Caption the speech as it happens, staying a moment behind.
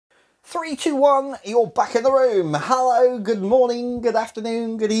Three, two, one, you're back in the room. Hello, good morning, good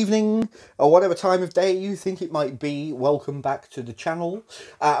afternoon, good evening, or whatever time of day you think it might be. Welcome back to the channel.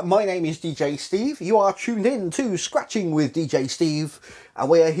 My name is DJ Steve. You are tuned in to Scratching with DJ Steve, and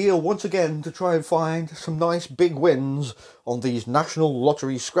we are here once again to try and find some nice big wins on these National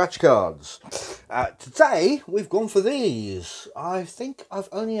Lottery scratch cards. Today, we've gone for these. I think I've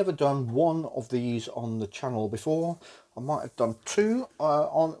only ever done one of these on the channel before. I might have done two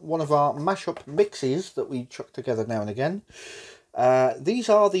on one of our mashup mixes that we chuck together now and again. These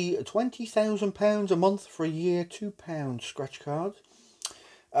are the £20,000 a month for a year, £2 scratch card.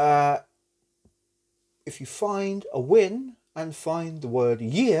 If you find a win and find the word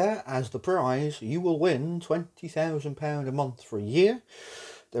year as the prize, you will win £20,000 a month for a year.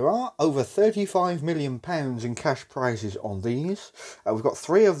 There are over £35 million in cash prizes on these. We've got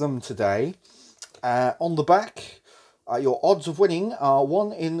three of them today. On the back, your odds of winning are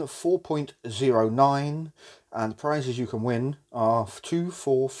 1 in 4.09, and the prizes you can win are 2,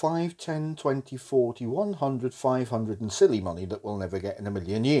 4, 5, 10, 20, 40, 100, 500 and silly money that we'll never get in a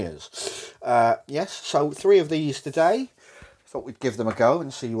million years. Yes, so three of these today. Thought we'd give them a go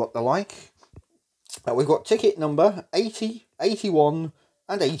and see what they're like. We've got ticket number 80, 81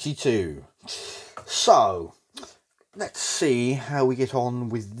 and 82. So, let's see how we get on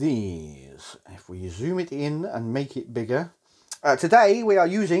with these. If we zoom it in and make it bigger. Today we are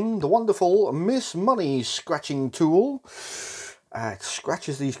using the wonderful Miss Money scratching tool. It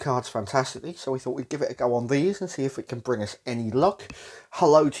scratches these cards fantastically, so we thought we'd give it a go on these and see if it can bring us any luck.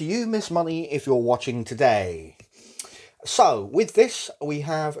 Hello to you, Miss Money, if you're watching today. So, with this, we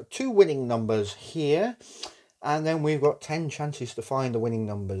have two winning numbers here, and then we've got 10 chances to find the winning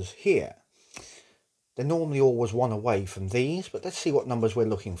numbers here. They're normally always one away from these, but let's see what numbers we're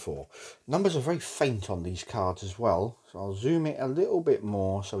looking for. Numbers are very faint on these cards as well, so I'll zoom it a little bit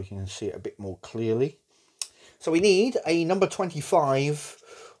more so we can see it a bit more clearly. So we need a number 25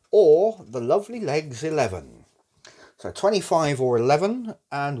 or the lovely legs 11. So 25 or 11,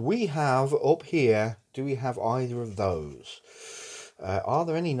 and we have up here, do we have either of those? Are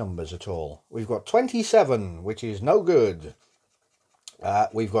there any numbers at all? We've got 27, which is no good.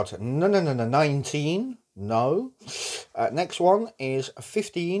 We've got 19, no. Next one is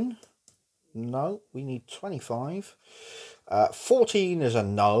 15, no, we need 25. 14 is a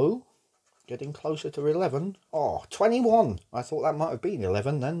no, getting closer to 11. Oh, 21, I thought that might have been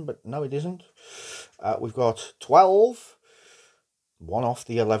 11 then, but no it isn't. We've got 12, one off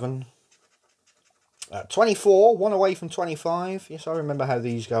the 11. 24, one away from 25, yes I remember how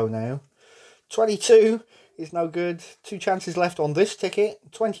these go now. 22 is no good. Two chances left on this ticket.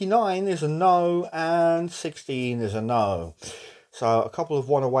 29 is a no, and 16 is a no. So a couple of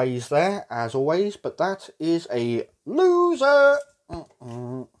one-aways there, as always, but that is a loser.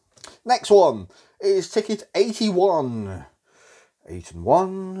 Next one is ticket 81. 8 and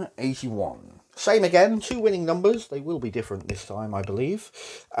 1, 81. Same again, two winning numbers. They will be different this time, I believe.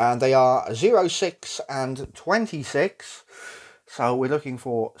 And they are 06 and 26. So we're looking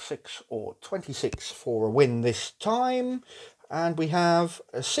for 6 or 26 for a win this time. And we have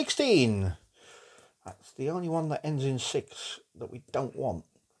 16. That's the only one that ends in 6 that we don't want.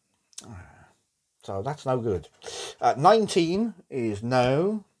 So that's no good. 19 is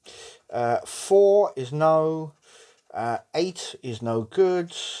no. 4 is no. 8 is no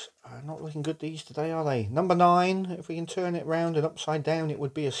good. Not looking good these today, are they? Number 9, if we can turn it round and upside down, it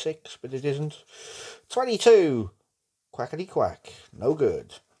would be a 6, but it isn't. 22. Quackity quack, no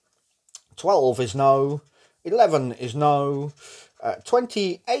good. 12 is no. 11 is no.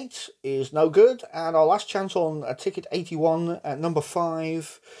 28 is no good. And our last chance on a ticket 81 at number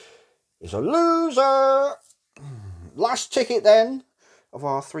 5 is a loser. Last ticket then of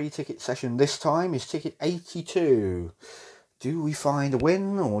our 3-ticket session this time is ticket 82. Do we find a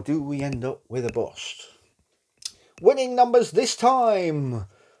win or do we end up with a bust? Winning numbers this time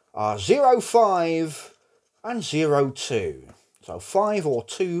are 05 and 02. So 5 or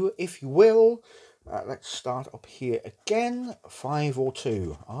 2 if you will. Let's start up here again. 5 or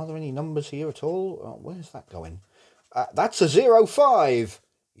 2. Are there any numbers here at all? Where's that going? That's a 05.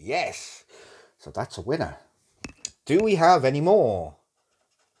 Yes. So that's a winner. Do we have any more?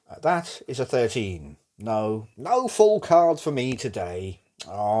 That is a 13. No full card for me today.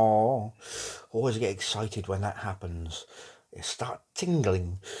 Oh, always get excited when that happens. You start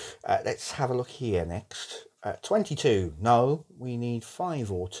tingling. Let's have a look here next. 22, no, we need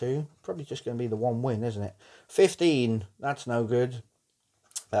 5 or 2. Probably just going to be the one win, isn't it? 15, that's no good.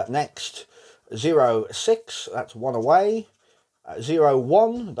 Next, 06, that's one away.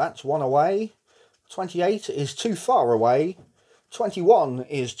 01, that's one away. 28 is too far away. 21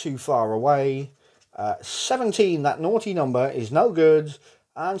 is too far away. 17, that naughty number, is no good.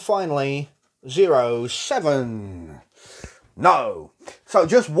 And finally, 07. No. So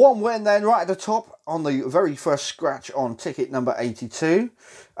just one win then right at the top on the very first scratch on ticket number 82.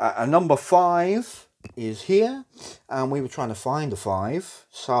 A number 5 is here. And we were trying to find a 5.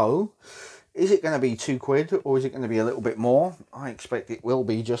 So is it going to be £2 or is it going to be a little bit more? I expect it will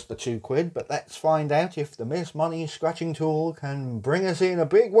be just the £2. But let's find out if the Miss Money scratching tool can bring us in a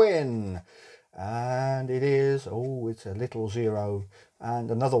big win. And it is, oh, it's a little 0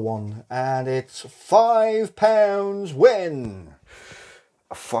 and another 1, and it's £5 win.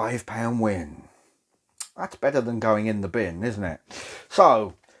 A £5 win. That's better than going in the bin, isn't it?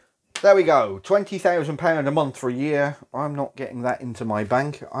 So there we go, £20,000 a month for a year. I'm not getting that into my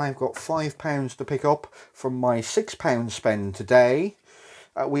bank. I've got £5 to pick up from my £6 spend today.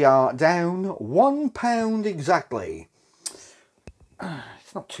 We are down £1 exactly.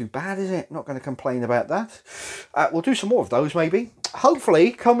 It's not too bad, is it? Not going to complain about that. We'll do some more of those maybe.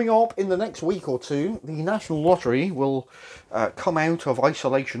 Hopefully, coming up in the next week or two, the National Lottery will come out of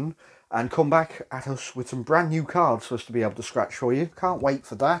isolation and come back at us with some brand new cards for us to be able to scratch for you. Can't wait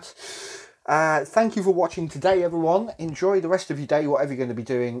for that. Thank you for watching today, everyone. Enjoy the rest of your day, whatever you're going to be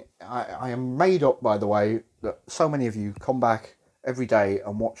doing. I am made up, by the way, that so many of you come back every day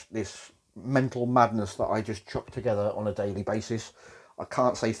and watch this mental madness that I just chuck together on a daily basis. I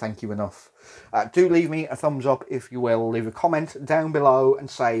can't say thank you enough. Do leave me a thumbs up if you will. Leave a comment down below and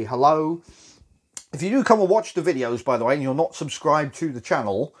say hello. If you do come and watch the videos, by the way, and you're not subscribed to the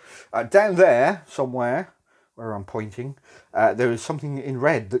channel, down there somewhere, where I'm pointing, there is something in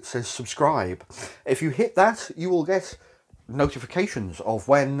red that says subscribe. If you hit that, you will get notifications of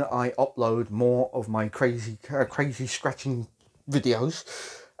when I upload more of my crazy scratching videos.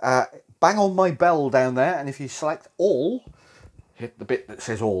 Bang on my bell down there, and if you select all, hit the bit that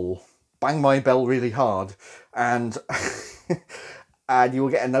says all, bang my bell really hard, and and you will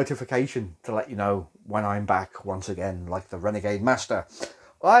get a notification to let you know when I'm back once again, like the Renegade Master.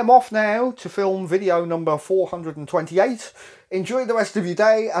 I'm off now to film video number 428. Enjoy the rest of your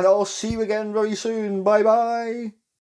day, and I'll see you again very soon. Bye bye.